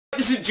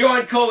This is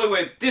John Coley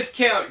with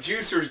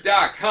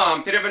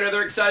DiscountJuicers.com. Today I have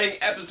another exciting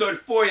episode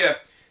for you.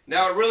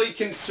 Now it really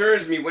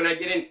concerns me when I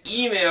get an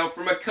email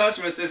from a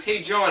customer that says,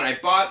 "Hey John, I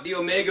bought the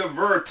Omega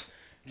Vert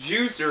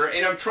juicer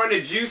and I'm trying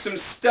to juice some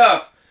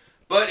stuff,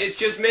 but it's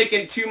just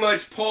making too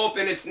much pulp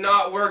and it's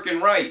not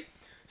working right."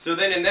 So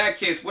then in that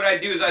case, what I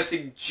do is I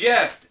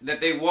suggest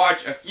that they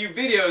watch a few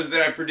videos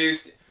that I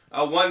produced.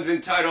 One's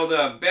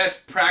entitled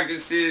Best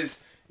Practices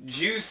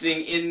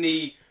Juicing in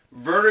the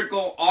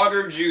Vertical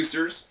Auger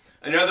Juicers.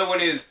 Another one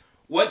is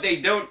what they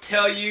don't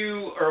tell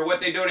you or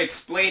what they don't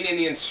explain in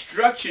the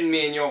instruction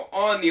manual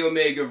on the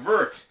Omega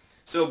Vert.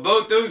 So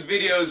both those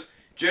videos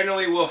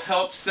generally will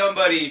help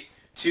somebody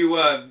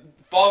to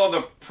follow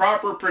the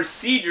proper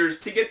procedures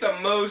to get the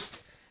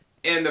most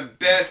and the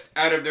best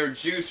out of their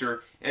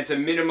juicer and to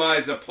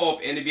minimize the pulp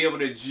and to be able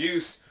to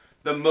juice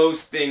the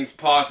most things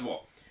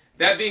possible.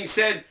 That being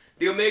said,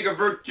 the Omega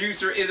Vert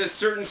juicer is a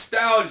certain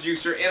style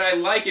juicer and I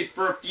like it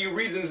for a few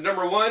reasons.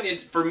 Number one,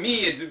 for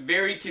me it's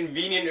very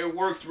convenient, it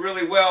works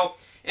really well,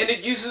 and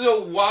it juices a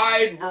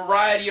wide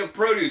variety of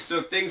produce.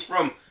 So things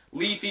from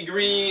leafy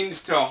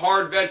greens to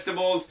hard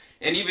vegetables,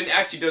 and even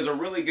actually does a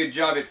really good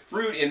job at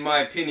fruit in my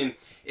opinion.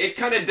 It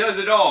kind of does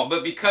it all,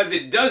 but because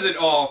it does it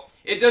all,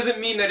 it doesn't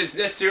mean that it's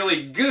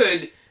necessarily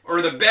good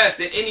or the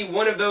best at any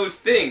one of those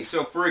things.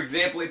 So for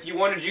example, if you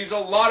want to juice a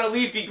lot of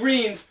leafy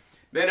greens,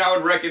 then I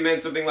would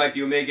recommend something like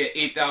the Omega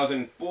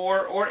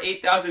 8004 or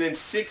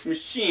 8006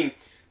 machine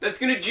that's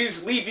going to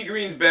juice leafy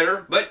greens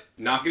better, but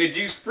not going to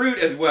juice fruit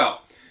as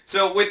well.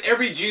 So with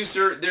every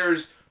juicer,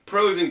 there's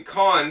pros and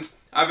cons.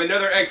 I have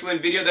another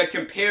excellent video that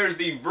compares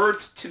the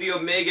Vert to the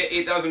Omega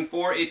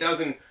 8004,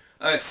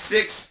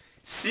 8006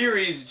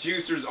 series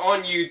juicers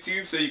on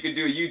YouTube, so you can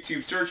do a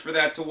YouTube search for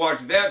that to watch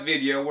that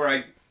video where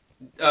I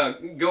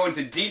go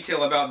into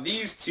detail about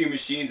these two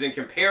machines and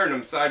comparing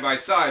them side by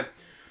side.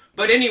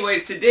 But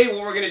anyways, today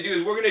what we're going to do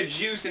is we're going to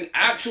juice an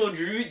actual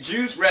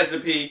juice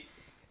recipe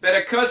that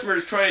a customer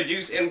is trying to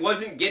juice and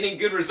wasn't getting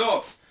good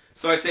results.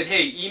 So I said,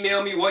 hey,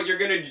 email me what you're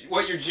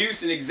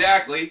juicing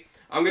exactly.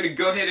 I'm going to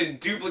go ahead and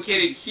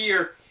duplicate it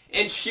here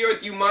and share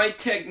with you my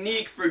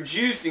technique for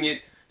juicing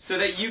it so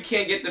that you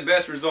can get the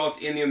best results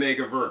in the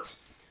Omega Vert.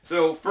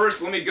 So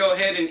first, let me go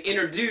ahead and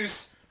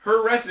introduce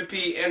her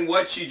recipe and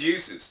what she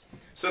juices.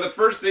 So the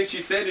first thing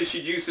she said is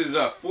she juices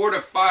 4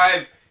 to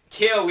 5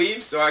 kale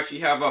leaves. So I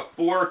actually have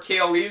 4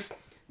 kale leaves.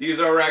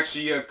 These are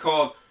actually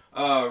called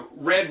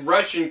Red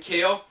Russian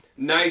kale.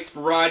 Nice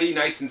variety,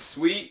 nice and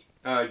sweet.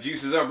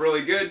 Juices up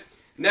really good.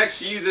 Next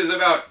she uses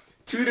about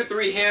 2 to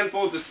 3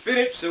 handfuls of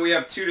spinach. So we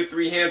have 2 to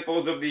 3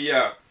 handfuls of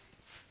the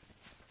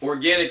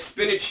organic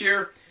spinach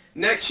here.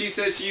 Next she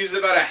says she uses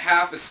about a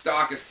half a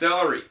stalk of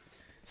celery.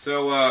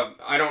 So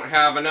I don't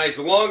have a nice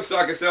long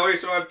stalk of celery,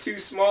 so I have 2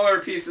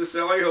 smaller pieces of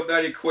celery. Hope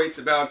that equates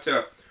about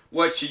to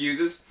what she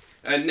uses.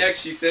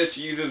 Next she says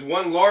she uses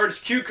 1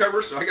 large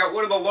cucumber, so I got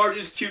one of the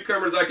largest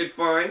cucumbers I could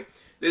find.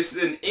 This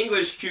is an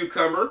English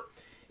cucumber.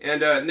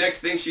 And next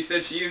thing she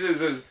said she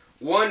uses is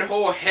 1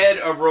 whole head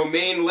of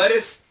romaine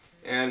lettuce,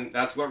 and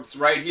that's what's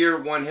right here,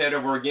 1 head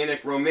of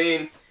organic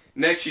romaine.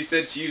 Next she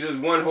said she uses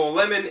 1 whole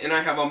lemon, and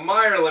I have a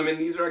Meyer lemon.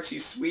 These are actually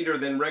sweeter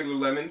than regular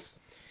lemons.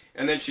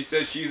 And then she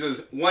says she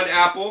uses 1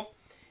 apple,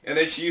 and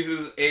then she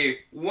uses a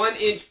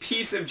 1-inch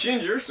piece of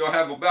ginger, so I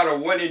have about a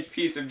 1-inch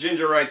piece of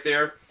ginger right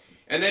there.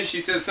 And then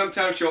she says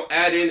sometimes she'll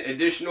add in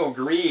additional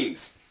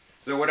greens.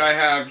 So what I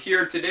have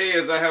here today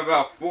is I have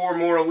about 4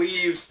 more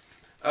leaves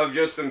of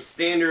just some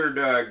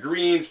standard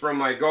greens from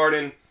my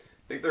garden.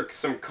 I think they're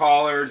some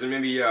collards and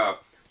maybe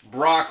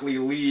broccoli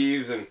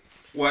leaves and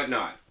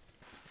whatnot.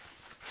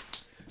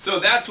 So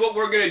that's what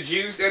we're going to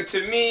juice, and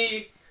to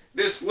me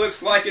this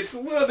looks like it's a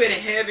little bit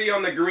heavy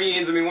on the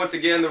greens. I mean, once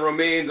again, the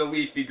romaine's a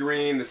leafy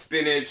green, the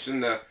spinach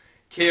and the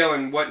kale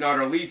and whatnot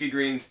are leafy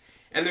greens,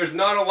 and there's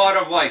not a lot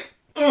of like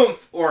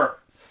oomph or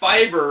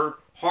fiber,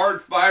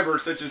 hard fiber,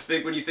 such as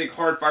when you think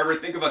hard fiber,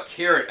 think of a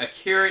carrot. A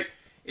carrot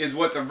is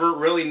what the Vert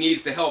really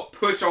needs to help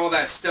push all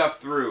that stuff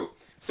through.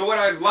 So what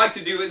I'd like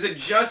to do is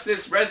adjust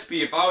this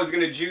recipe. If I was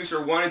going to juice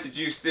or wanted to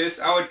juice this,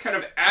 I would kind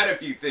of add a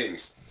few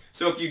things.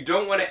 So if you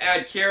don't want to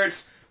add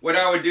carrots, what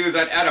I would do is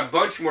I'd add a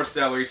bunch more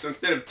celery. So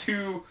instead of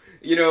 2,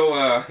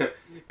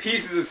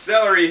 pieces of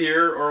celery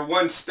here or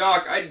 1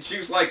 stalk, I'd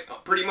juice like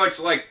pretty much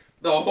like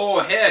the whole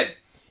head.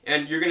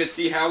 And you're going to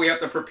see how we have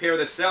to prepare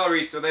the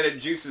celery so that it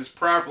juices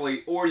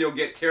properly, or you'll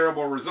get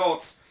terrible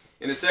results.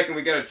 In a second,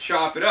 we got to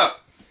chop it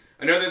up.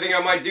 Another thing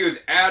I might do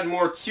is add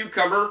more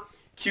cucumber.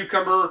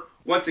 Cucumber,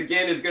 once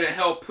again, is going to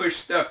help push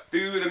stuff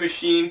through the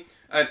machine.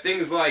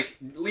 Things like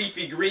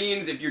leafy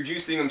greens, if you're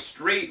juicing them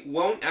straight,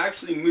 won't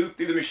actually move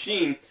through the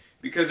machine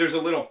because there's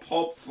a little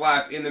pulp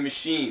flap in the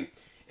machine.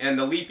 And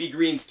the leafy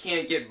greens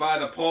can't get by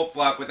the pulp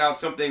flap without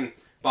something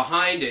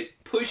behind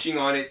it pushing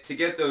on it to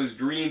get those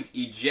greens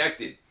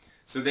ejected.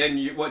 So then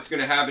what's going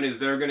to happen is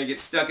they're going to get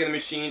stuck in the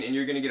machine and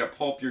you're going to get a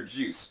pulpier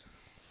juice.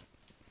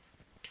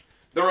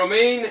 The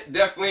romaine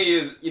definitely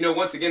is,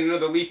 once again,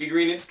 another leafy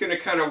green. It's going to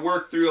kind of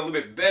work through a little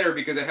bit better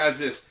because it has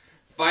this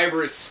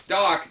fibrous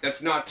stalk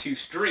that's not too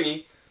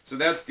stringy. So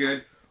that's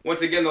good.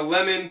 Once again, the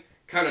lemon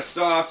kind of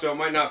soft, so it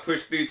might not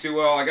push through too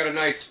well. I got a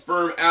nice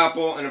firm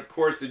apple, and of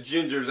course the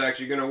ginger is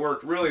actually going to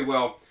work really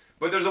well.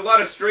 But there's a lot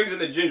of strings in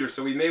the ginger,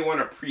 so we may want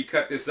to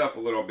pre-cut this up a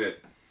little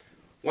bit.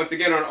 Once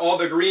again, on all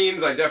the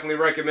greens, I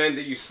definitely recommend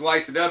that you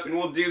slice it up, and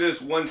we'll do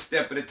this one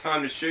step at a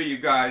time to show you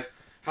guys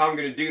how I'm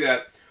going to do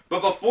that.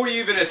 But before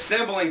you even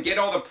assemble and get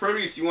all the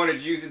produce you want to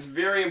juice, it's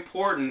very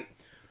important,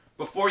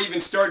 before you even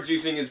start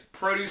juicing, is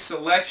produce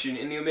selection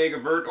in the Omega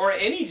Vert or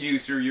any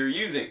juicer you're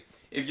using.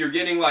 If you're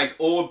getting like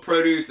old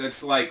produce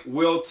that's like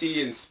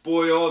wilty and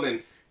spoiled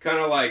and kind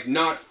of like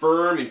not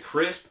firm and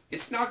crisp,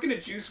 it's not going to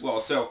juice well.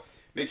 So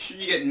make sure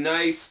you get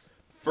nice,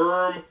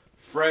 firm,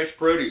 fresh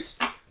produce.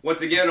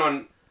 Once again,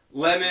 on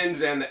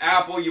lemons and the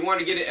apple, you want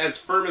to get it as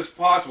firm as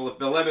possible. If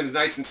the lemon's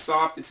nice and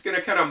soft, it's going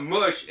to kind of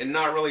mush and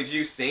not really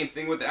juice. Same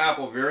thing with the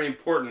apple, very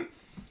important.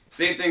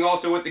 Same thing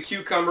also with the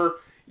cucumber.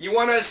 You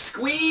want to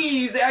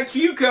squeeze that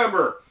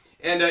cucumber.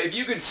 And if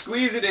you could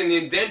squeeze it and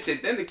indent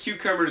it, then the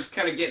cucumber is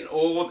kind of getting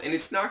old and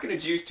it's not going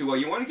to juice too well.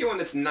 You want to get one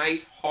that's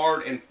nice,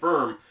 hard, and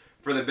firm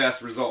for the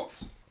best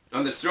results.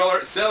 On the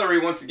celery,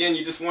 once again,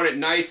 you just want it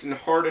nice and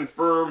hard and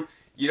firm.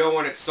 You don't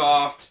want it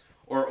soft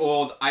or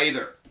old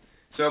either.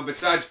 So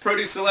besides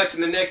produce selection,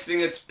 the next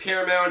thing that's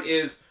paramount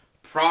is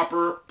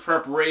proper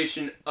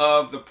preparation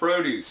of the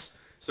produce.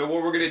 So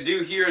what we're going to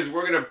do here is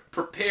we're going to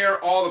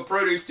prepare all the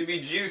produce to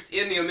be juiced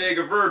in the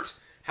Omega Vert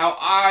how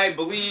I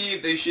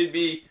believe they should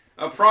be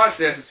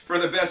processed for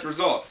the best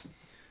results.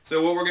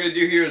 So what we're going to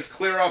do here is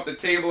clear off the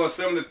table of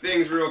some of the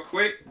things real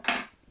quick.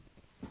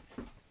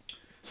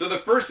 So the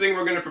first thing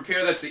we're going to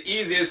prepare that's the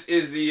easiest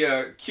is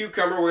the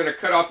cucumber. We're going to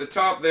cut off the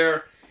top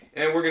there,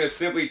 and we're going to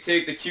simply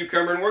take the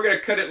cucumber and we're going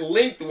to cut it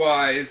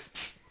lengthwise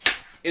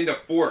into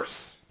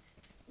fourths.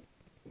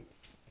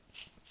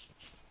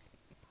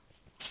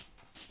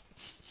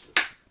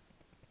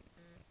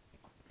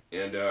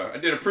 And I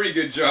did a pretty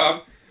good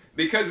job.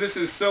 Because this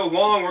is so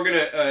long, we're going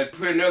to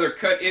put another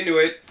cut into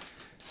it.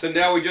 So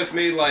now we just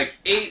made like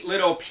 8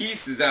 little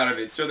pieces out of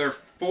it. So they're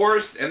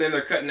fourths and then they're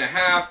cut in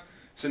half.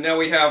 So now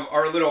we have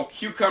our little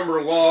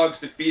cucumber logs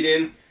to feed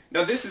in.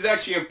 Now this is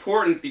actually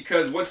important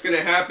because what's going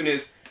to happen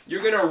is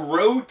you're going to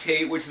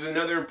rotate, which is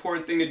another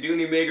important thing to do in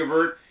the Omega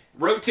Vert.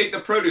 Rotate the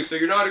produce. So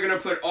you're not going to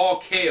put all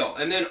kale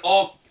and then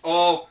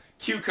all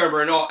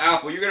cucumber and all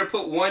apple. You're going to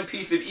put one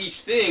piece of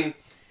each thing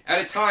at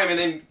a time and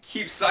then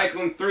keep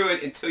cycling through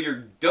it until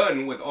you're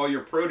done with all your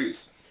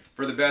produce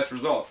for the best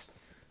results.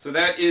 So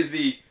that is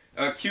the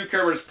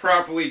cucumbers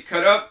properly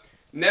cut up.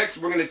 Next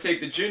we're going to take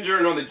the ginger,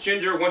 and on the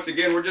ginger, once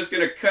again, we're just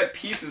going to cut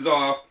pieces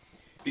off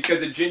because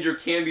the ginger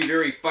can be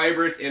very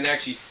fibrous and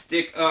actually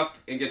stick up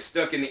and get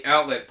stuck in the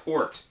outlet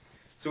port.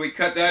 So we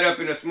cut that up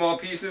into small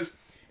pieces,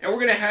 and we're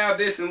going to have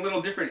this in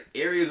little different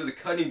areas of the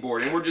cutting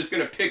board, and we're just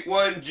going to pick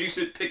one, juice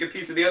it, pick a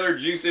piece of the other,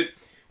 juice it,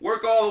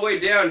 work all the way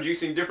down,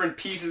 juicing different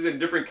pieces and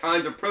different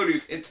kinds of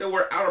produce until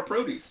we're out of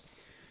produce.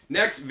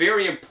 Next,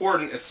 very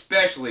important,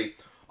 especially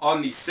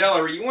on the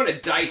celery, you want to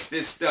dice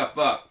this stuff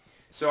up.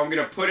 So I'm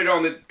going to put it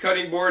on the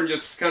cutting board and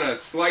just kind of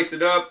slice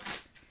it up.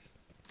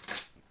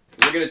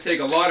 We're going to take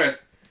a lot of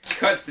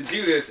cuts to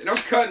do this, and I'm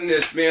cutting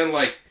this, man,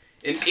 like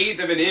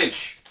 1/8 of an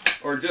inch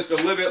or just a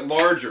little bit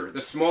larger.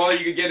 The smaller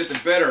you can get it, the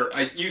better.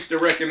 I used to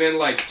recommend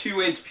like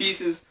 2-inch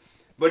pieces,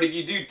 but if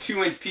you do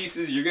 2-inch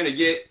pieces, you're going to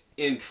get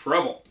in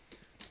trouble.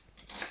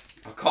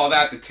 I'll call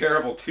that the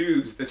terrible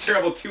twos. The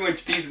terrible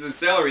 2-inch pieces of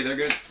celery. They're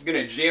going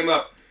to jam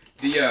up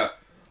the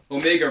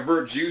Omega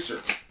Vert juicer.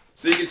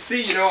 So you can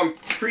see, you know, I'm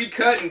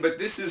pre-cutting, but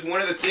this is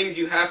one of the things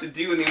you have to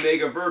do in the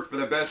Omega Vert for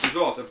the best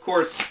results. Of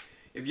course,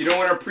 if you don't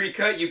want to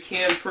pre-cut, you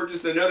can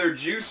purchase another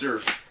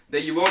juicer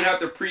that you won't have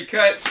to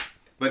pre-cut,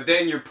 but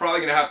then you're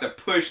probably going to have to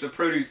push the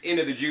produce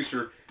into the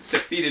juicer to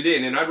feed it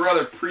in. And I'd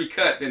rather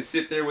pre-cut than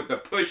sit there with the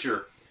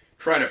pusher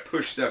trying to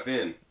push stuff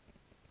in.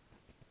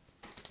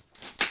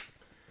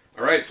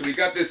 Alright, so we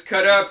got this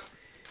cut up,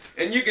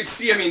 and you can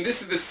see, I mean,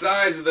 this is the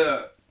size of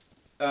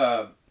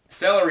the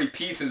celery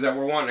pieces that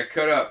we're wanting to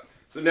cut up.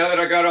 So now that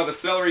I got all the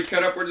celery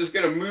cut up, we're just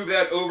going to move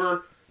that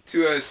over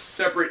to a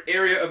separate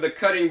area of the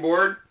cutting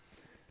board.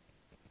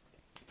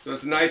 So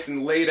it's nice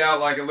and laid out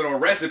like a little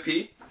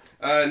recipe.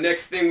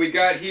 Next thing we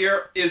got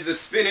here is the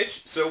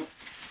spinach. So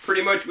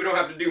pretty much we don't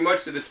have to do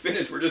much to the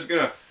spinach. We're just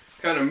going to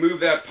kind of move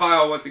that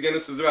pile. Once again,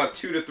 this was about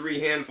 2 to 3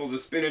 handfuls of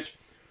spinach.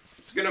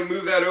 Just going to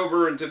move that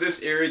over into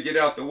this area, get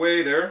out the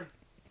way there.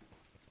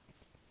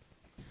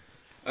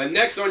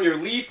 Next, on your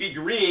leafy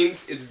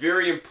greens, it's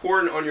very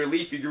important on your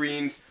leafy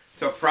greens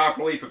to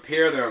properly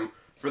prepare them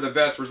for the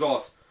best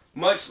results.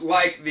 Much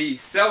like the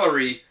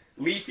celery,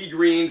 leafy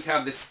greens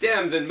have the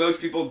stems, and most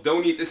people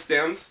don't eat the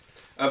stems,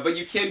 but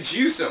you can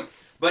juice them.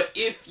 But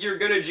if you're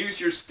going to juice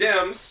your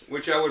stems,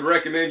 which I would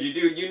recommend you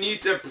do, you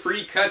need to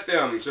pre-cut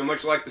them. So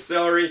much like the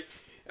celery,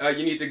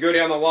 you need to go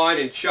down the line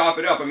and chop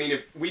it up. I mean,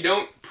 if we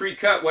don't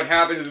pre-cut, what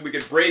happens is we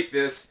could break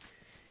this.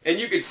 And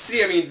you could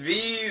see, I mean,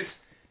 these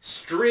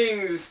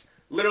strings,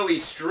 literally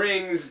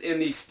strings in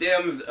the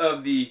stems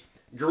of the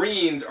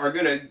greens are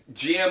going to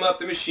jam up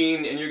the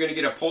machine, and you're going to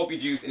get a pulpy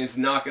juice, and it's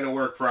not going to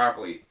work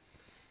properly.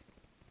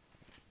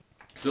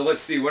 So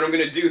let's see, what I'm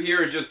going to do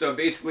here is just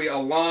basically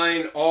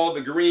align all the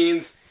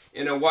greens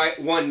in a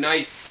one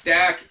nice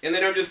stack, and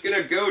then I'm just going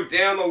to go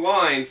down the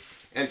line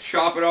and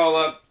chop it all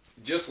up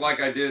just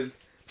like I did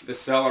the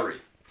celery.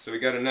 So we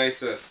got a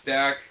nice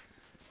stack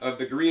of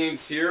the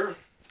greens here.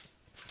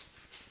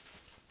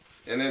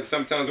 And then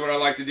sometimes what I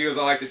like to do is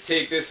I like to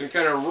take this and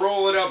kind of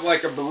roll it up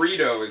like a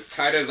burrito as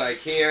tight as I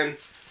can.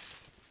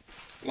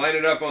 Line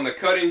it up on the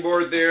cutting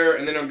board there,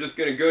 and then I'm just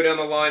going to go down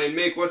the line and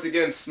make, once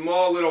again,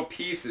 small little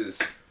pieces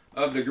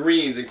of the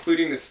greens,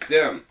 including the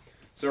stem.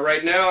 So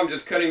right now I'm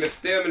just cutting the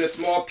stem into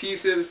small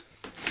pieces,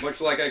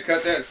 much like I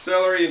cut that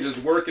celery, and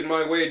just working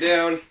my way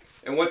down.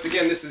 And once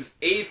again, this is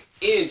 1/8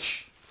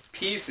 inch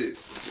pieces.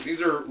 So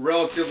these are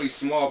relatively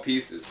small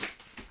pieces.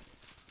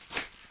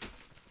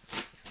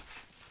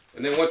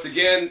 And then once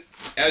again,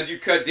 as you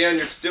cut down,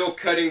 you're still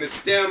cutting the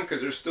stem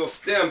because there's still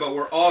stem, but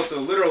we're also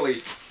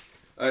literally,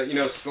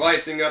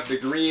 slicing up the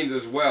greens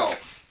as well.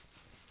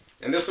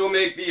 And this will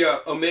make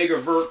the Omega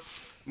Vert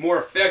more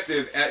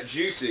effective at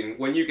juicing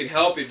when you can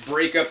help it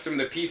break up some of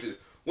the pieces.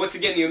 Once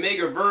again, the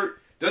Omega Vert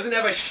doesn't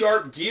have a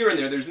sharp gear in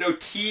there. There's no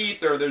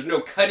teeth or there's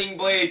no cutting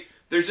blade.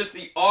 There's just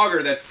the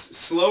auger that's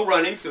slow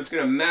running, so it's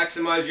going to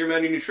maximize your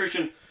amount of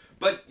nutrition,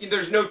 but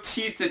there's no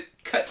teeth to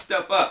cut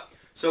stuff up.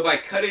 So by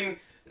cutting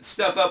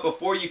stuff up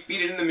before you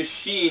feed it in the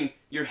machine,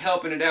 you're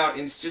helping it out,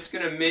 and it's just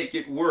going to make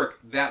it work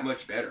that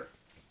much better.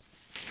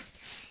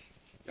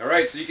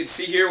 Alright, so you can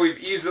see here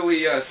we've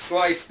easily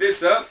sliced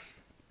this up.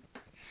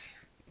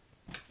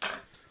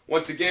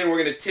 Once again, we're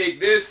going to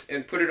take this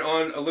and put it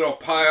on a little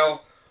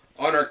pile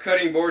on our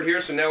cutting board here.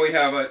 So now we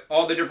have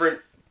all the different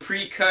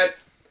pre-cut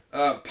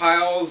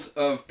piles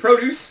of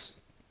produce.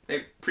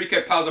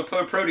 Pre-cut piles of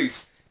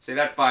produce. Say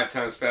that 5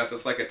 times fast.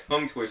 That's like a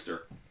tongue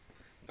twister.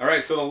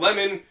 Alright, so the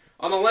lemon.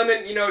 On the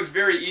lemon, it's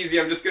very easy.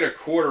 I'm just going to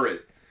quarter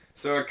it.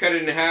 So I cut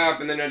it in half,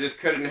 and then I just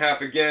cut it in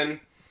half again.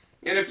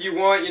 And if you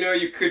want,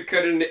 you could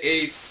cut it into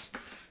eighths.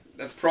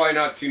 That's probably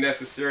not too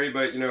necessary,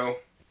 but,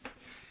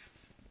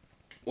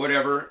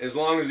 whatever. As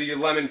long as the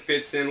lemon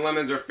fits in.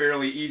 Lemons are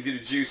fairly easy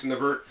to juice in the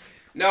Vert.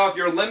 Now, if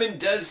your lemon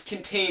does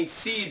contain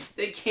seeds,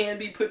 they can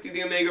be put through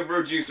the Omega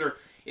Vert juicer.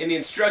 In the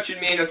instruction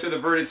manual to the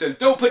Vert, it says,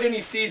 don't put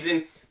any seeds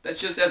in. That's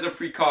just as a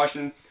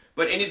precaution.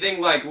 But anything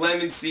like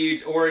lemon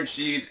seeds, orange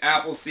seeds,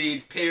 apple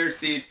seeds, pear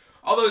seeds,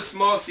 all those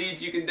small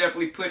seeds you can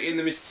definitely put in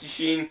the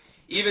machine.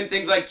 Even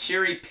things like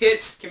cherry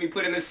pits can be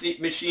put in the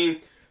machine,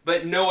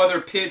 but no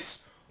other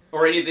pits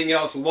or anything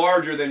else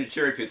larger than a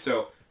cherry pit.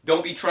 So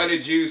don't be trying to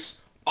juice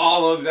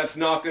olives. That's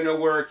not going to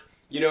work.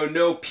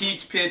 No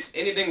peach pits.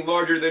 Anything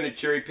larger than a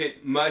cherry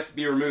pit must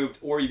be removed,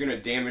 or you're going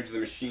to damage the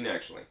machine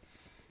actually.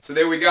 So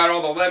there we got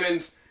all the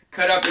lemons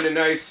cut up into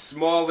nice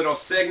small little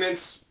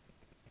segments.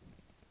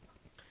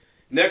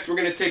 Next, we're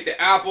going to take the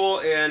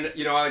apple, and,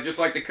 I just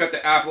like to cut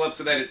the apple up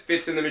so that it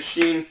fits in the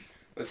machine.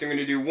 Let's see, I'm going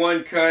to do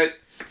 1 cut,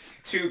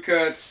 2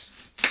 cuts,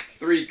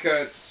 3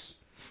 cuts,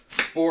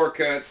 4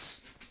 cuts,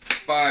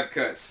 5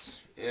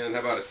 cuts, and how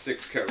about a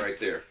 6th cut right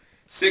there.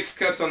 6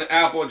 cuts on the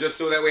apple, just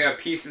so that we have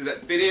pieces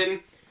that fit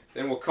in.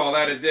 Then we'll call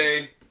that a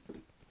day.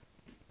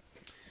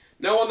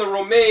 Now on the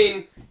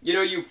romaine,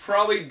 you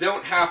probably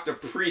don't have to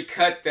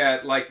pre-cut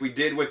that like we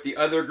did with the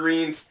other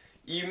greens.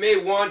 You may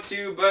want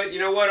to, but you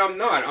know what, I'm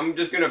not. I'm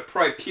just going to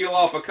probably peel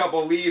off a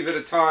couple leaves at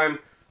a time,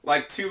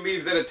 like 2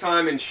 leaves at a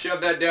time, and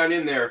shove that down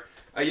in there.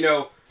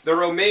 The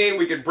romaine,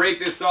 we could break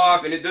this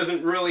off, and it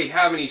doesn't really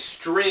have any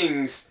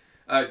strings,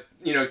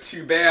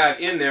 too bad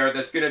in there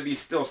that's going to be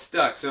still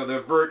stuck. So the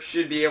Vert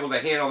should be able to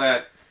handle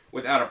that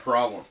without a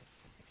problem.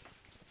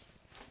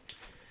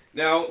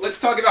 Now, let's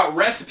talk about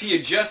recipe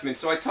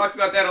adjustments. So I talked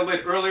about that a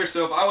little bit earlier.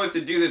 So if I was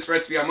to do this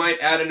recipe, I might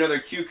add another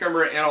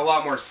cucumber and a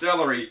lot more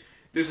celery.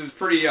 This is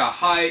pretty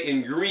high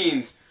in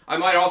greens. I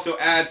might also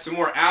add some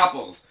more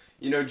apples.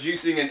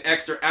 Juicing an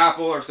extra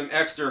apple or some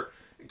extra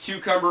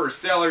cucumber or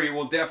celery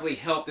will definitely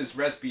help this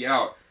recipe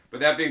out. But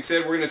that being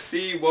said, we're going to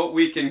see what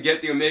we can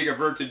get the Omega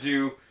Vert to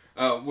do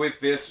with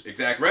this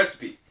exact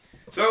recipe.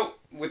 So,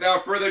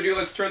 without further ado,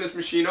 let's turn this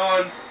machine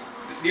on.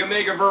 The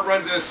Omega Vert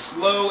runs at a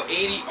slow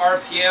 80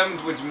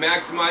 RPMs, which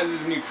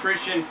maximizes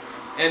nutrition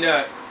and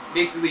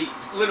basically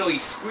literally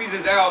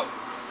squeezes out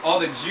all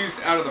the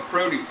juice out of the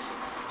produce.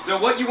 So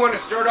what you want to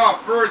start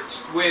off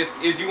first with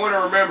is you want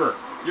to remember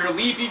your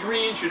leafy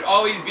green should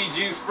always be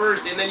juiced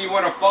first, and then you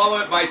want to follow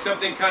it by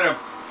something kind of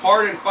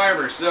hard and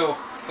fibrous. So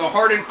the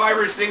hard and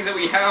fibrous things that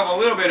we have a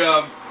little bit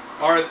of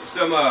are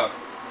some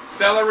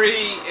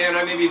celery and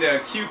maybe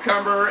the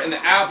cucumber and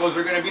the apples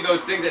are going to be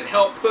those things that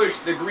help push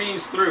the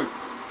greens through.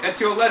 And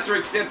to a lesser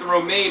extent, the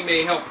romaine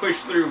may help push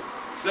through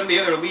some of the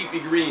other leafy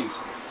greens.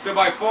 So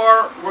by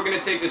far, we're going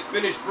to take the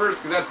spinach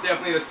first because that's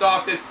definitely the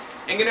softest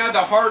and going to have the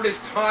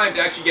hardest time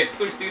to actually get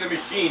pushed through the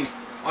machine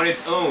on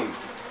its own.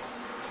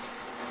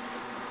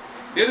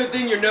 The other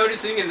thing you're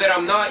noticing is that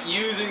I'm not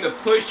using the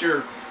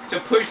pusher to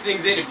push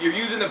things in. If you're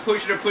using the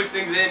pusher to push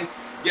things in,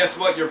 guess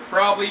what? You're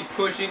probably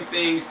pushing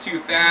things too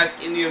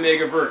fast in the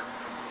Omega Vert.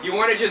 You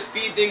want to just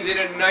feed things in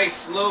a nice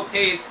slow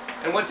pace.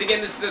 And once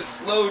again, this is a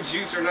slow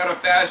juicer, not a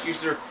fast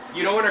juicer.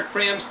 You don't want to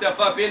cram stuff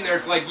up in there.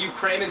 It's like you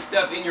cramming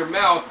stuff in your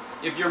mouth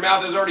if your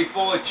mouth is already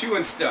full of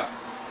chewing stuff.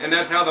 And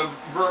that's how the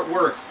vert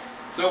works.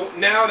 So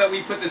now that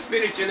we put the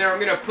spinach in there, I'm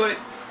going to put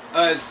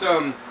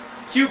some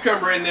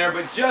cucumber in there,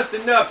 but just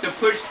enough to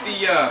push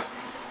the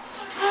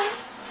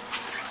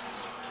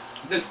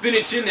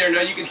spinach in there.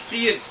 Now you can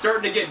see it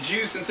starting to get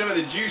juice and some of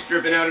the juice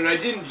dripping out, and I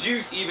didn't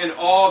juice even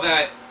all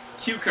that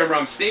cucumber.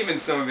 I'm saving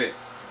some of it.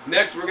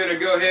 Next we're going to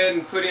go ahead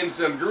and put in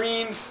some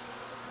greens.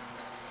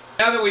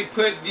 Now that we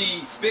put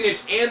the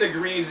spinach and the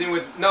greens in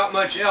with not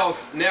much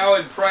else, now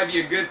it'd probably be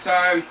a good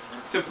time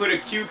to put a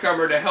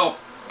cucumber to help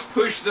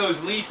push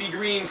those leafy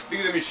greens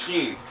through the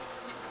machine.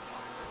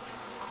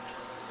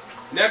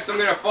 Next I'm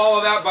going to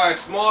follow that by a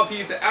small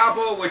piece of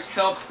apple, which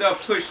helps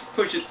stuff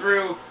push it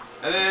through.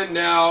 And then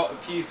now a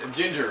piece of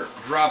ginger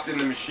dropped in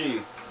the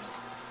machine.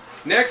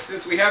 Next,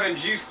 since we haven't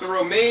juiced the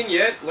romaine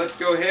yet, let's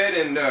go ahead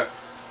and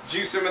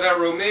juice some of that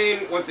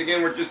romaine. Once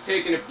again, we're just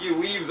taking a few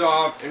leaves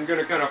off and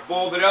going to kind of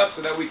fold it up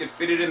so that we can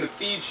fit it in the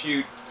feed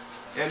chute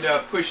and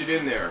push it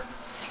in there.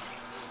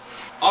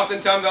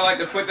 Oftentimes I like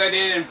to put that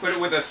in and put it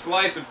with a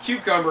slice of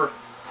cucumber.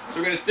 So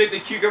we're going to stick the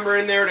cucumber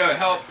in there to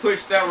help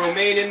push that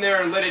romaine in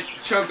there and let it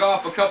chunk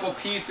off a couple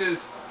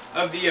pieces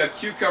of the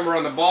cucumber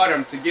on the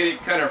bottom to get it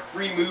kind of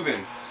free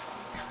moving.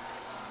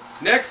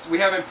 Next, we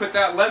haven't put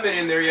that lemon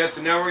in there yet,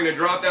 so now we're going to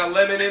drop that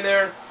lemon in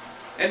there.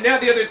 And now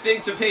the other thing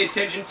to pay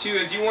attention to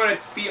is you want to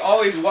be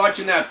always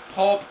watching that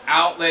pulp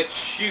outlet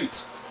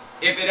chute.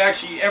 If it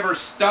actually ever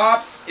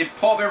stops, if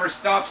pulp ever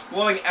stops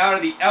flowing out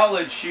of the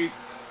outlet chute,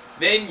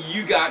 then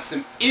you got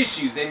some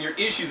issues. And your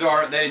issues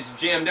are that it's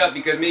jammed up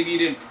because maybe you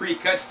didn't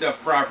pre-cut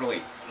stuff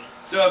properly.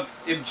 So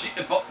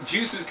if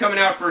juice is coming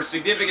out for a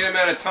significant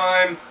amount of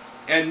time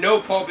and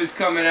no pulp is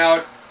coming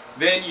out,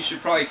 then you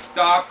should probably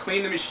stop,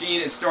 clean the machine,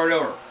 and start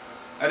over.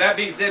 That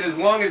being said, as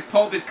long as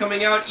pulp is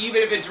coming out,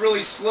 even if it's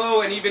really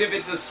slow and even if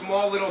it's a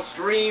small little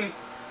stream,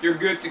 you're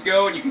good to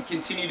go and you can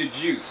continue to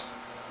juice.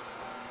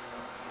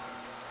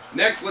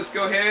 Next, let's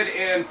go ahead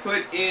and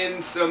put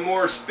in some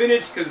more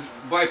spinach, because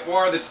by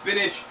far the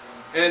spinach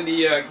and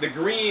the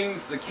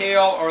greens, the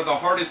kale, are the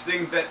hardest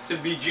things to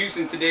be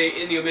juicing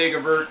today in the Omega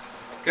Vert,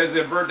 because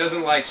the Vert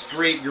doesn't like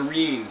straight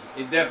greens.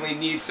 It definitely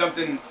needs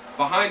something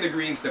behind the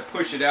greens to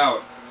push it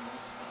out.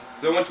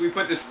 So once we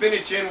put the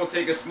spinach in, we'll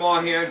take a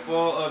small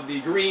handful of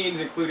the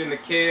greens, including the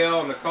kale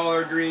and the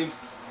collard greens,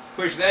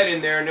 push that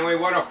in there, and then we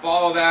want to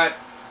follow that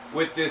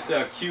with this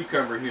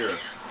cucumber here.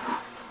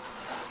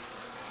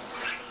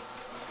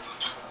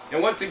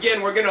 And once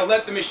again, we're going to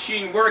let the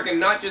machine work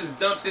and not just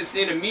dump this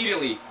in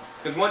immediately,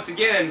 because once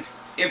again,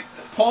 if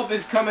pulp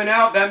is coming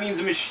out, that means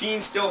the machine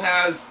still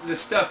has the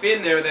stuff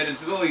in there that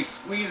is really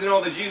squeezing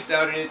all the juice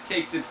out, and it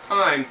takes its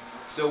time,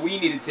 so we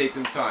need to take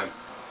some time.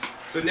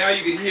 So now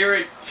you can hear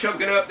it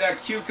chunking up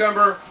that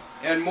cucumber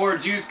and more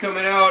juice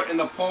coming out, and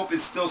the pulp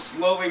is still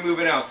slowly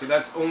moving out, so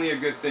that's only a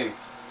good thing.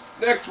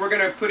 Next, we're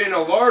going to put in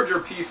a larger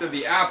piece of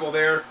the apple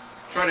there,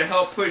 trying to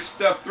help push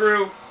stuff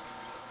through.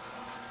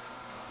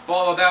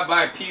 Follow that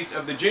by a piece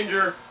of the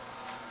ginger.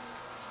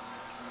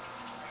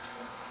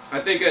 I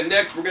think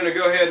next we're going to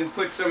go ahead and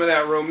put some of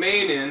that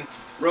romaine in.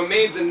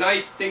 Romaine's a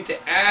nice thing to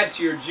add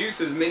to your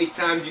juices. Many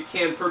times you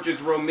can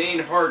purchase romaine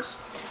hearts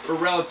for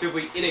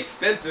relatively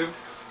inexpensive.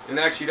 And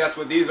actually that's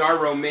what these are,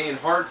 romaine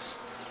hearts.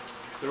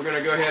 So we're going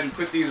to go ahead and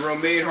put these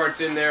romaine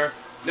hearts in there.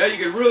 Now you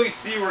can really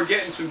see we're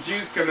getting some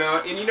juice come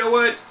out. And you know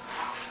what?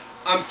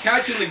 I'm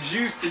catching the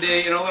juice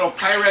today in a little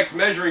Pyrex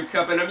measuring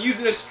cup, and I'm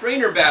using a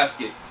strainer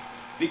basket.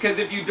 Because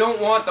if you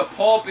don't want the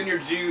pulp in your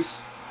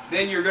juice,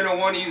 then you're going to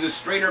want to use a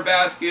strainer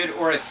basket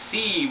or a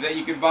sieve that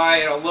you can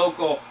buy at a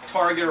local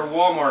Target or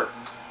Walmart.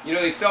 You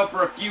know, they sell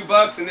for a few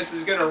bucks, and this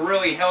is going to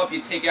really help you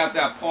take out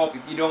that pulp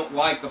if you don't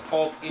like the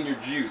pulp in your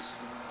juice.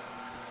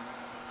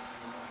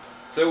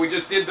 So we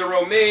just did the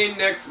romaine.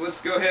 Next,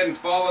 let's go ahead and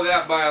follow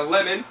that by a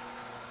lemon.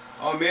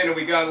 Oh man, and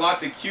we got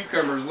lots of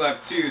cucumbers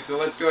left too. So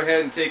let's go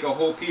ahead and take a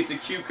whole piece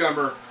of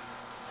cucumber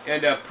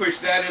and push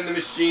that in the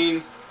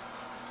machine.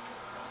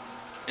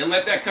 And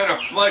let that kind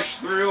of flush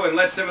through and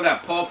let some of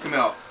that pulp come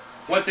out.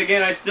 Once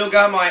again, I still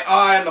got my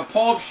eye on the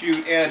pulp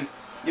chute, and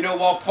you know,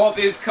 while pulp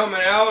is coming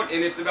out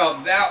and it's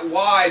about that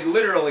wide,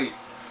 literally,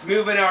 it's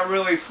moving out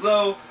really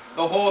slow,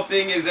 the whole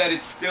thing is that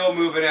it's still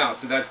moving out,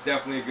 so that's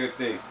definitely a good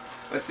thing.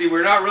 Let's see,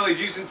 we're not really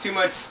juicing too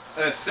much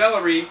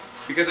celery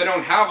because I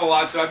don't have a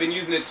lot, so I've been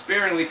using it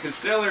sparingly, because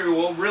celery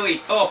will really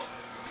help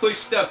push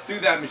stuff through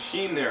that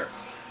machine there.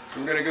 So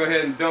we're going to go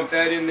ahead and dump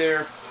that in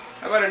there.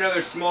 How about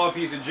another small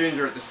piece of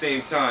ginger at the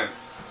same time?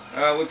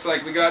 Looks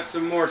like we got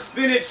some more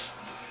spinach.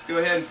 Let's go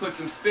ahead and put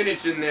some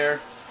spinach in there.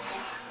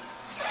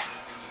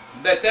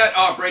 Let that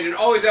operate, and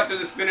always after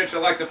the spinach I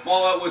like to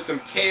follow up with some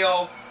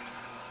kale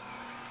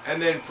and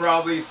then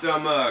probably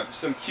some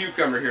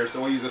cucumber here.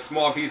 So we'll use a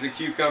small piece of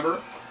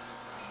cucumber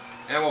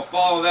and we'll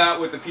follow that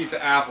with a piece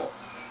of apple.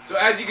 So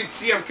as you can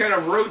see, I'm kind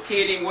of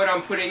rotating what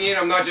I'm putting in.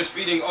 I'm not just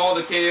feeding all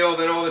the kale,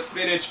 then all the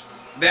spinach.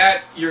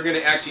 That you're going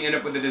to actually end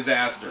up with a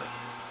disaster.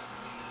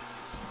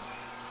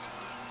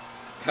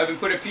 Haven't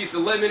put a piece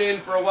of lemon in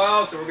for a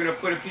while, so we're going to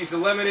put a piece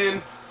of lemon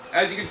in.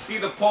 As you can see,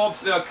 the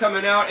pulp's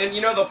coming out, and you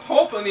know, the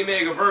pulp on the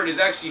Omega Vert is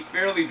actually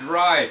fairly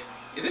dry.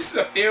 this is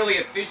a fairly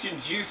efficient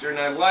juicer, and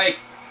I like,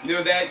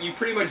 that you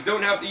pretty much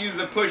don't have to use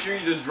the pusher.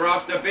 You just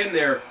drop stuff in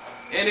there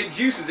and it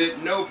juices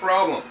it, no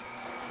problem.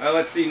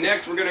 Let's see,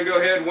 next we're going to go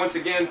ahead once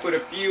again put a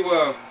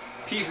few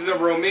pieces of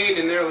romaine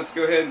in there. Let's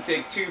go ahead and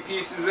take 2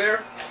 pieces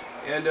there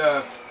and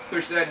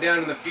push that down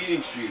in the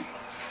feeding chute.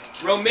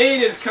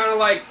 Romaine is kind of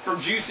like, for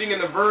juicing in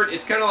the vert,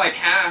 it's kind of like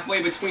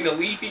halfway between a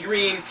leafy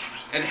green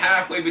and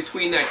halfway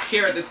between that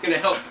carrot that's going to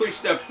help push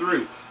stuff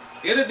through.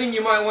 The other thing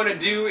you might want to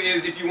do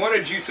is, if you want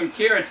to juice some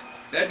carrots,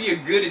 that'd be a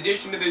good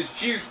addition to this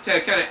juice,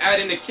 to kind of add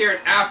in a carrot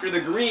after the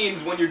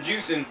greens when you're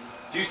juicing.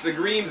 Juice the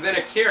greens, then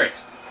a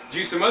carrot.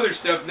 Juice some other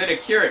stuff, then a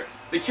carrot.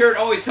 The carrot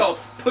always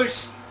helps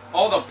push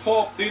all the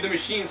pulp through the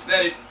machine so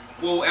that it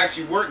will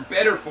actually work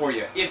better for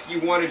you if you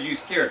want to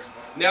juice carrots.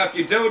 Now if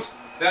you don't,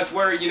 that's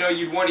where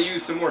you'd want to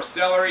use some more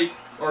celery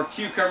or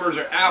cucumbers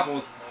or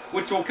apples,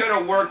 which will kind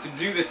of work to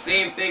do the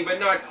same thing but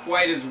not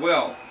quite as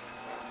well.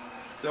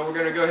 So we're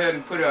going to go ahead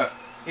and put a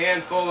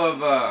handful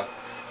of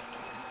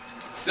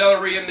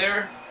celery in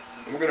there,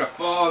 and we're going to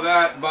follow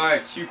that by a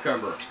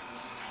cucumber.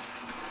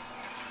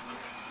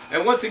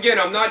 And once again,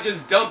 I'm not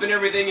just dumping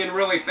everything in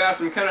really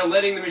fast. I'm kind of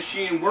letting the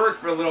machine work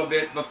for a little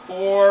bit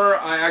before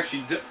I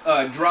actually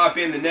drop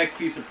in the next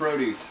piece of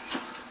produce.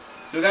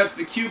 So that's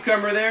the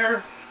cucumber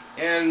there.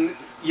 And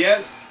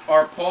yes,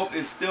 our pulp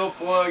is still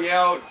flowing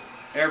out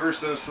ever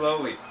so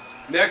slowly.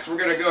 Next, we're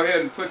going to go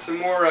ahead and put some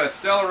more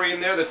celery in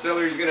there. The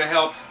celery is going to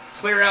help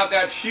clear out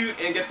that chute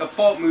and get the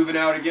pulp moving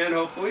out again,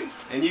 hopefully.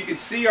 And you can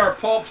see our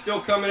pulp still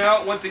coming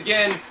out. Once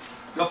again,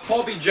 the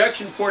pulp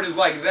ejection port is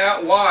like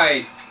that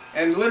wide.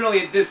 And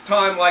literally at this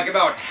time, like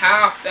about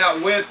half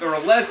that width or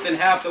less than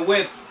half the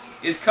width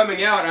is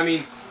coming out. I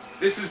mean,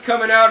 this is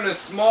coming out in a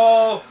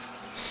small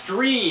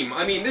stream.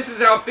 I mean, this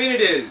is how thin it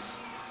is.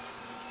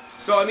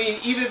 So, I mean,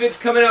 even if it's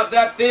coming out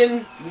that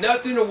thin,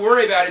 nothing to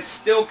worry about. It's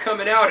still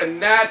coming out,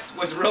 and that's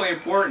what's really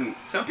important.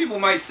 Some people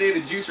might say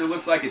the juicer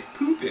looks like it's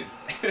pooping.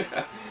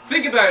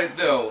 Think about it,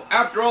 though.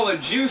 After all, a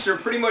juicer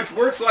pretty much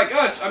works like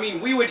us. I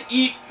mean, we would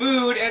eat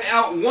food, and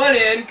out one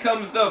end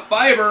comes the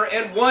fiber,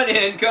 and one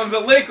end comes the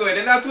liquid,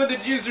 and that's what the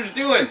juicer's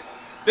doing.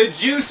 The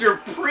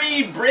juicer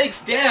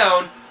pre-breaks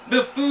down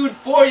the food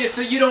for you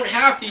so you don't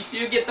have to, so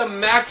you get the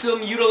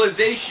maximum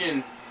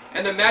utilization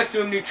and the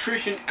maximum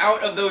nutrition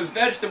out of those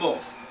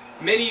vegetables.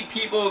 Many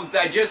people's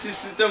digestive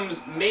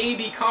systems may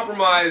be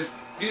compromised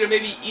due to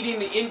maybe eating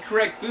the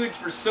incorrect foods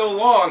for so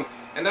long,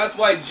 and that's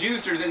why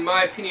juicers, in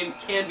my opinion,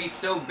 can be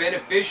so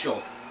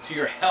beneficial to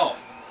your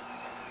health.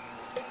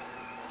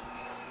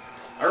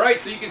 Alright,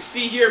 so you can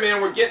see here,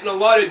 man, we're getting a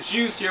lot of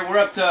juice here. We're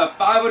up to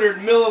 500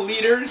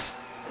 milliliters,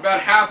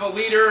 about half a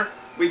liter.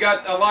 We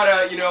got a lot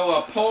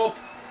of, pulp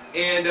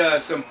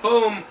and some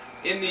foam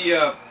in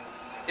the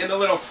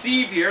little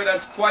sieve here.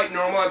 That's quite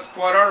normal. That's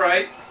quite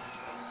alright.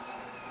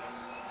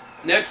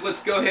 Next,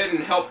 let's go ahead and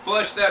help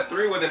flush that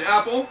through with an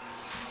apple.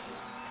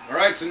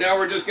 Alright, so now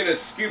we're just going to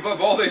scoop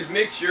up all this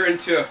mixture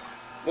into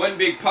one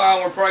big pile,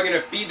 and we're probably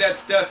going to feed that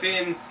stuff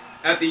in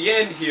at the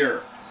end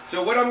here.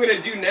 So what I'm going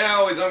to do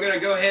now is I'm going to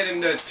go ahead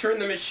and turn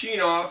the machine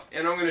off,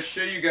 and I'm going to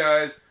show you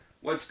guys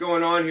what's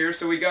going on here.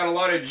 So we got a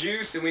lot of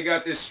juice, and we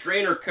got this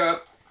strainer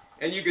cup,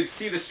 and you can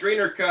see the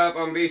strainer cup.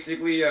 I'm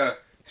basically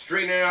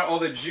straightening out all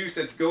the juice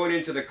that's going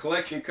into the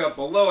collection cup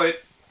below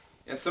it.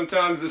 And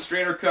sometimes the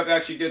strainer cup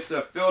actually gets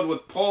filled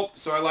with pulp,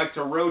 so I like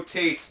to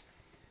rotate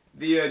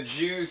the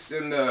juice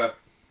and the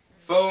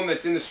foam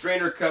that's in the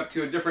strainer cup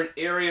to a different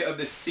area of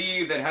the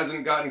sieve that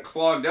hasn't gotten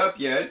clogged up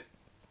yet.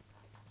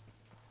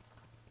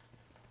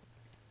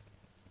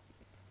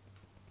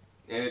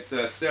 And it's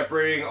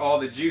separating all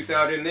the juice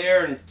out in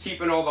there and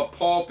keeping all the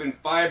pulp and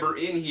fiber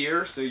in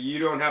here so you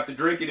don't have to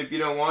drink it if you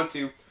don't want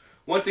to.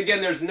 Once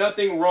again, there's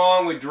nothing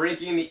wrong with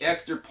drinking the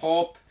extra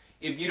pulp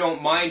if you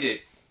don't mind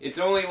it. It's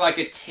only like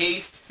a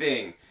taste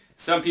thing.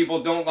 Some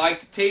people don't like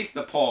to taste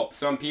the pulp.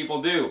 Some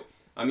people do.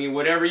 I mean,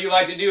 whatever you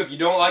like to do. If you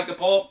don't like the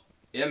pulp,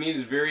 I mean,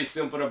 it's very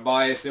simple to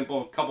buy a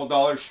simple couple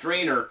dollar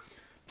strainer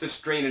to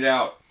strain it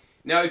out.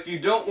 Now, if you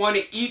don't want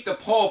to eat the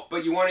pulp,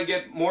 but you want to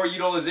get more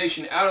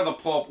utilization out of the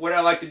pulp, what I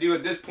like to do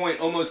at this point,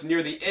 almost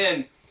near the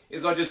end,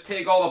 is I'll just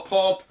take all the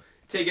pulp,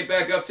 take it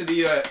back up to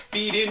the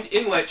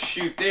inlet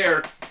chute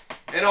there,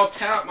 and I'll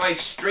tap my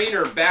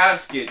strainer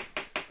basket,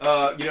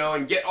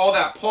 and get all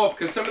that pulp,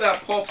 because some of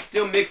that pulp's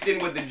still mixed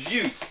in with the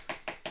juice.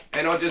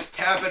 And I'll just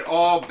tap it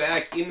all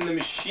back into the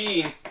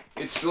machine.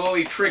 It's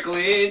slowly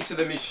trickling into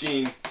the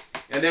machine.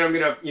 And then I'm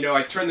going to,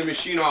 I turn the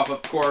machine off,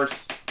 of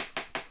course.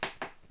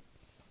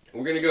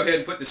 We're going to go ahead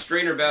and put the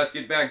strainer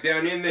basket back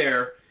down in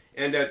there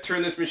and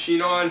turn this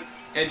machine on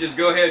and just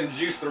go ahead and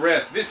juice the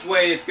rest. This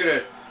way it's going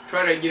to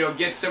try to,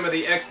 get some of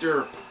the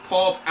extra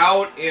pulp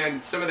out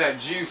and some of that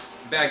juice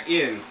back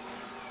in.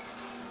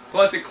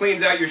 Plus it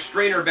cleans out your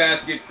strainer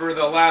basket for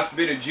the last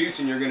bit of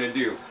juicing you're going to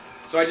do.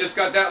 So I just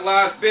got that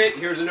last bit.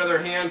 Here's another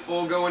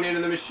handful going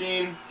into the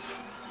machine.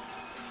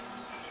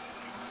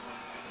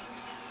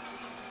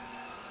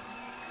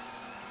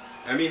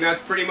 I mean,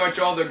 that's pretty much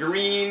all the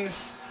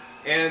greens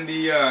and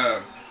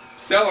the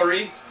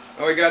celery.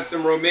 Oh, we got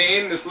some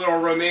romaine. This little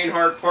romaine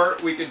heart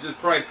part we could just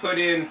probably put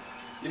in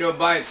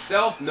by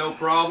itself, no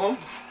problem.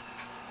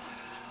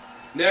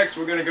 Next,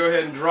 we're going to go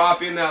ahead and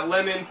drop in that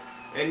lemon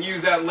and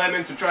use that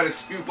lemon to try to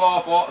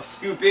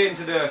scoop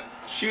into the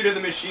chute of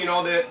the machine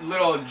all the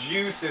little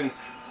juice and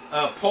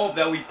pulp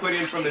that we put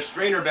in from the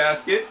strainer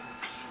basket.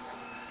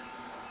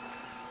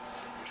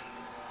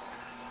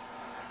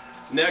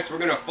 Next, we're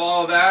going to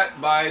follow that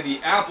by the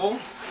apple.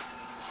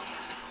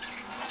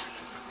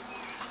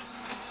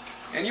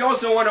 And you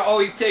also want to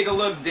always take a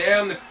look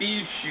down the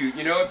feed chute.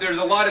 If there's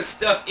a lot of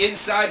stuff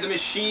inside the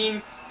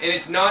machine and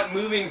it's not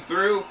moving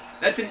through,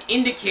 that's an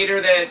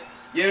indicator that,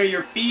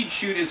 your feed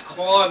chute is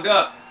clogged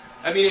up.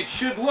 I mean, it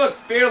should look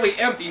fairly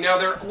empty. Now,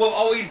 there will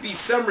always be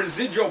some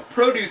residual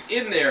produce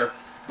in there,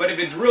 but if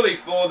it's really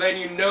full, then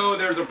you know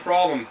there's a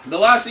problem. The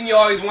last thing you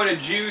always want to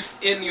juice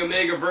in the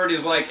Omega Vert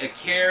is like a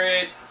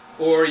carrot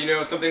or,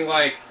 something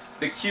like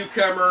the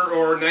cucumber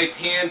or a nice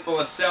handful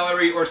of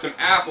celery or some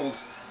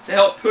apples to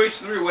help push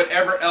through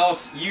whatever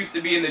else used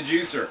to be in the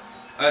juicer.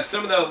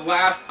 Some of the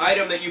last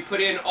item that you put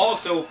in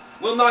also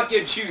will not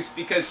get juiced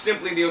because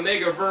simply the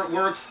Omega Vert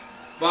works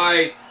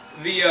by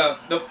the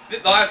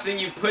last thing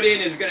you put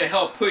in is going to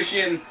help push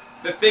in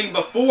the thing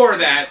before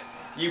that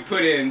you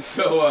put in.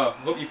 So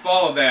hope you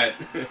follow that.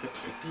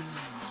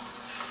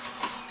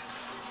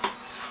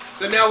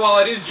 So now while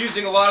it is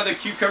juicing a lot of the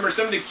cucumber,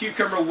 some of the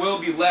cucumber will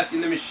be left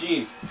in the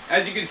machine.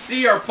 As you can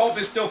see, our pulp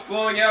is still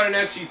flowing out and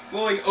actually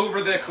flowing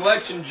over the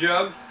collection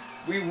jug.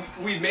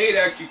 We've made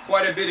actually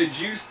quite a bit of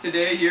juice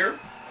today here.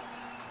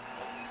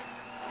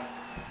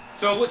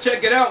 So let's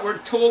check it out. We're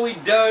totally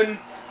done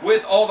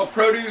with all the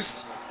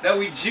produce that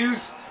we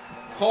juiced.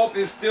 Pulp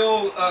is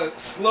still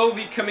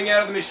slowly coming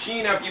out of the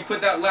machine after you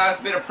put that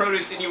last bit of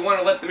produce in. You want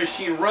to let the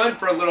machine run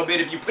for a little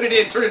bit. If you put it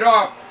in, turn it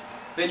off,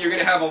 then you're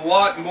going to have a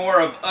lot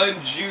more of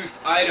unjuiced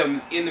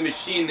items in the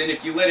machine than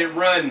if you let it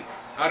run,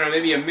 I don't know,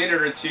 maybe a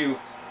minute or two,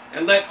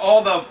 and let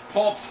all the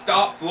pulp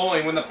stop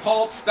flowing. When the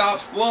pulp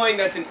stops flowing,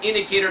 that's an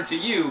indicator to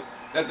you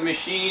that the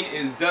machine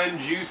is done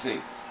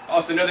juicing.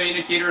 Also, another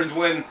indicator is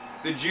when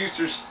the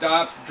juicer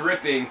stops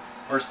dripping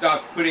or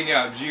stops putting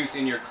out juice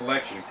in your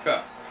collection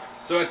cup.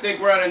 So I think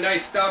we're at a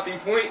nice stopping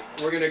point.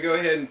 We're going to go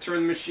ahead and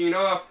turn the machine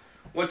off.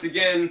 Once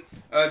again,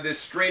 this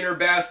strainer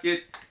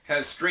basket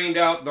has strained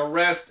out the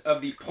rest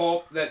of the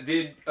pulp that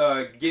did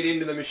get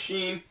into the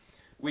machine.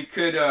 We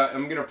could,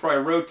 I'm going to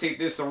probably rotate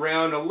this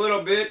around a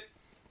little bit.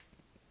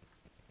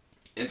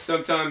 And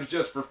sometimes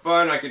just for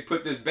fun, I could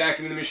put this back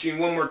into the machine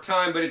one more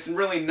time, but it's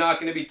really not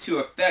going to be too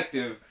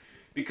effective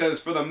because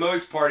for the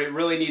most part, it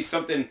really needs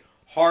something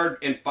hard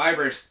and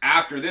fibrous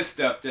after this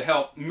stuff to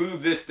help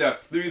move this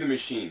stuff through the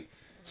machine.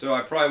 So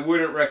I probably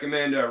wouldn't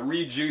recommend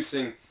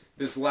rejuicing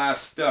this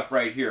last stuff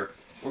right here.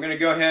 We're going to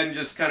go ahead and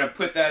just kind of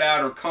put that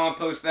out or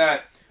compost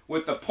that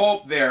with the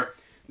pulp there.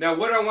 Now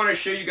what I want to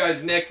show you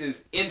guys next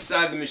is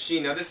inside the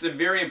machine. Now this is a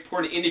very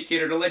important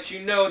indicator to let you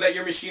know that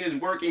your machine is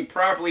working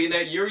properly and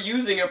that you're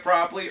using it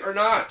properly or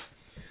not.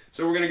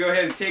 So we're going to go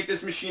ahead and take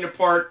this machine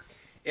apart,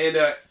 and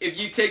if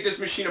you take this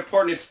machine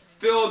apart and it's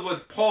filled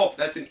with pulp,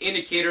 that's an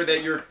indicator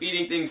that you're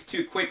feeding things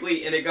too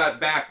quickly and it got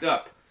backed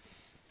up.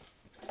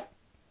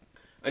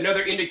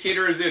 Another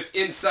indicator is if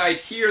inside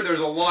here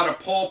there's a lot of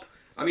pulp.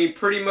 I mean,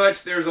 pretty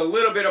much there's a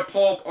little bit of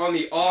pulp on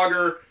the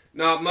auger,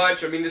 not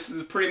much. I mean, this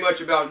is pretty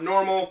much about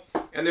normal,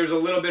 and there's a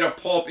little bit of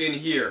pulp in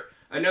here.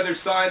 Another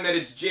sign that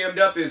it's jammed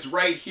up is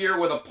right here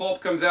where the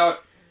pulp comes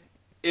out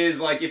is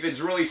like if it's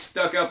really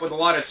stuck up with a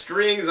lot of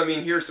strings. I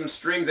mean, here's some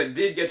strings that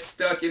did get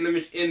stuck in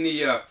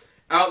the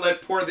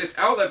outlet port. This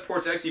outlet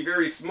port's actually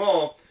very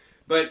small,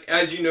 but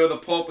as you know, the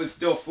pulp is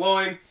still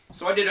flowing.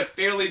 So I did a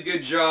fairly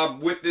good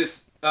job with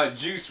this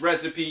juice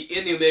recipe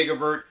in the Omega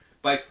Vert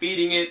by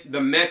feeding it the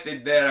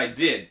method that I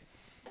did.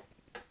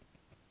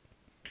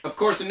 Of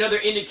course, another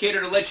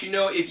indicator to let you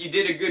know if you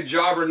did a good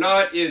job or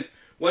not is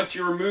once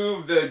you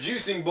remove the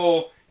juicing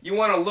bowl, you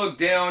want to look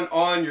down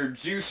on your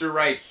juicer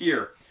right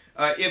here.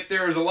 If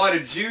there's a lot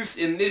of juice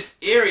in this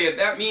area,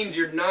 that means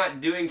you're not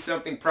doing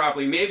something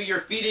properly. Maybe you're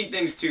feeding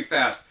things too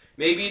fast.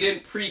 Maybe you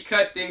didn't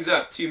pre-cut things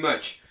up too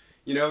much.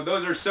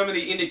 Those are some of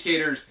the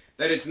indicators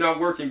that it's not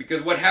working,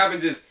 because what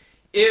happens is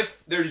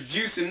if there's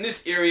juice in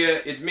this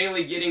area, it's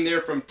mainly getting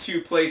there from two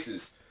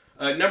places.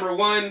 Number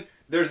one,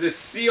 there's this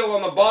seal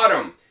on the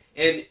bottom,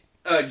 and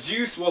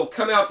juice will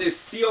come out this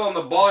seal on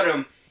the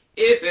bottom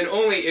if and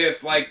only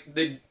if like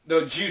the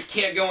juice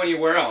can't go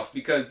anywhere else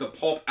because the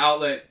pulp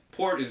outlet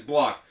port is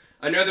blocked.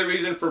 Another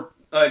reason for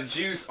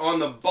juice on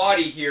the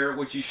body here,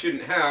 which you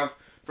shouldn't have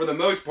for the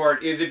most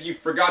part, is if you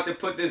forgot to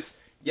put this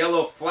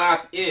yellow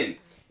flap in.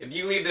 If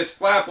you leave this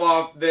flap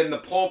off, then the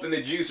pulp and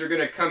the juice are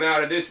going to come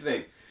out of this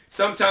thing.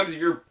 Sometimes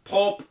if your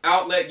pulp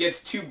outlet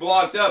gets too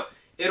blocked up,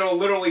 it'll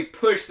literally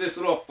push this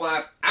little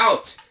flap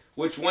out,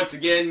 which once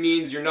again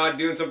means you're not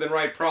doing something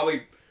right,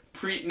 probably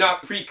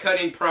not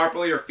pre-cutting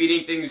properly or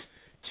feeding things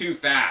too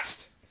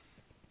fast.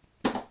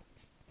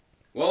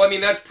 Well, I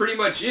mean, that's pretty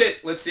much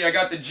it. Let's see, I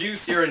got the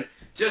juice here, and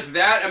just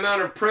that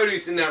amount of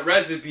produce in that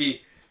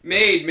recipe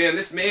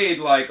this made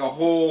like a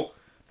whole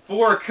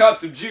 4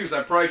 cups of juice.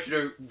 I probably should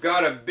have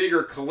got a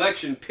bigger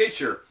collection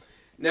pitcher.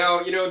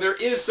 Now, you know, there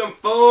is some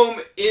foam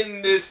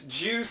in this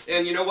juice,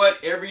 and you know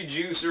what? Every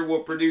juicer will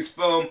produce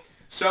foam.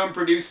 Some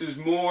produces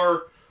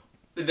more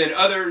than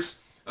others.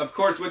 Of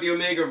course, with the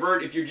Omega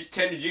Vert, if you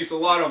tend to juice a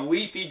lot of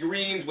leafy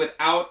greens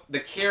without the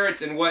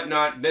carrots and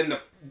whatnot, then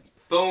the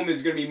foam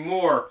is going to be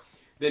more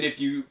than if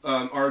you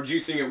are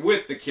juicing it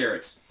with the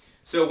carrots.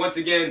 So once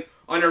again,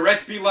 on a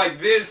recipe like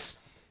this,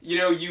 you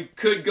know, you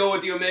could go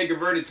with the Omega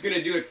Vert. It's going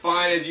to do it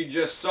fine, as you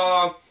just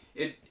saw.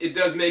 It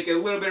does make it a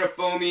little bit of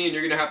foamy, and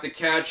you're going to have to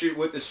catch it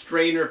with a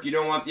strainer if you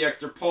don't want the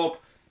extra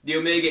pulp. The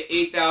Omega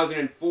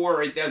 8004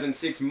 or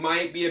 8006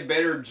 might be a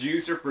better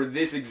juicer for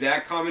this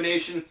exact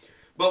combination.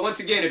 But once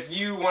again, if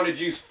you want to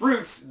juice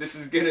fruits,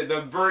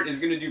 the Vert is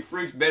going to do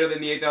fruits better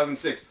than the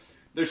 8006.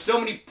 There's so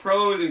many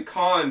pros and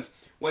cons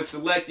when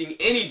selecting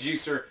any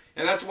juicer,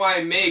 and that's why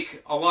I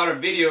make a lot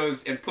of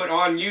videos and put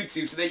on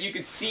YouTube so that you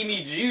can see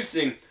me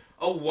juicing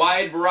a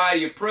wide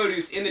variety of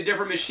produce in the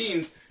different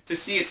machines to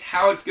see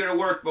how it's going to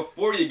work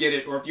before you get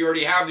it, or if you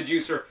already have the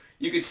juicer,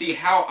 you can see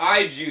how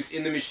I juice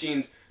in the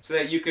machines so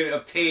that you can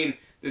obtain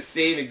the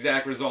same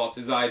exact results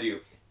as I do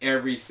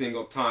every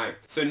single time.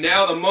 So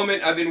now the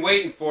moment I've been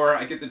waiting for,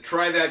 I get to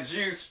try that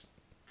juice.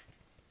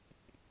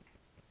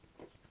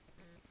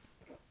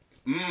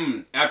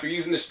 After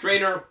using the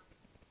strainer,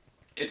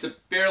 it's a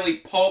fairly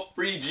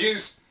pulp-free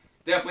juice.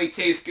 Definitely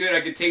tastes good. I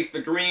could taste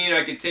the green,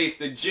 I could taste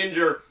the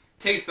ginger,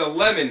 taste the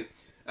lemon.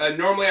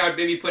 Normally I'd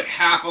maybe put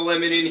half a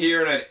lemon in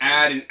here, and I'd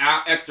add an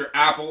extra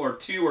apple or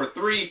 2 or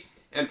 3,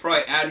 and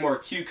probably add more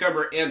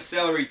cucumber and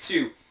celery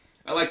too.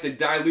 I like to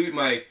dilute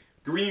my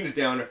greens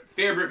down a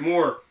fair bit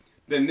more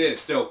than this.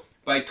 So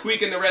by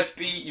tweaking the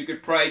recipe, you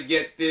could probably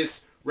get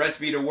this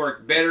recipe to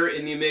work better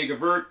in the Omega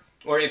Vert,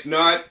 or if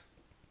not,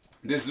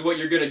 this is what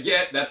you're going to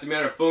get. That's the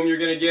amount of foam you're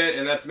going to get,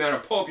 and that's the amount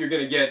of pulp you're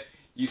going to get.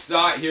 You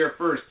saw it here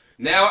first.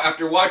 Now,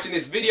 after watching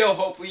this video,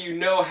 hopefully you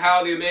know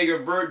how the Omega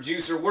Vert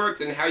juicer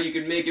works and how you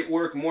can make it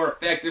work more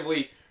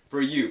effectively for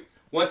you.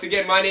 Once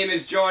again, my name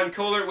is John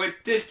Kohler with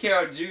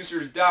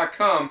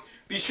DiscountJuicers.com.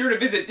 Be sure to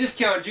visit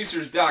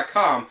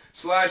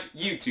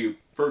DiscountJuicers.com/YouTube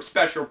for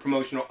special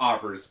promotional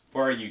offers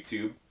for our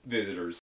YouTube visitors.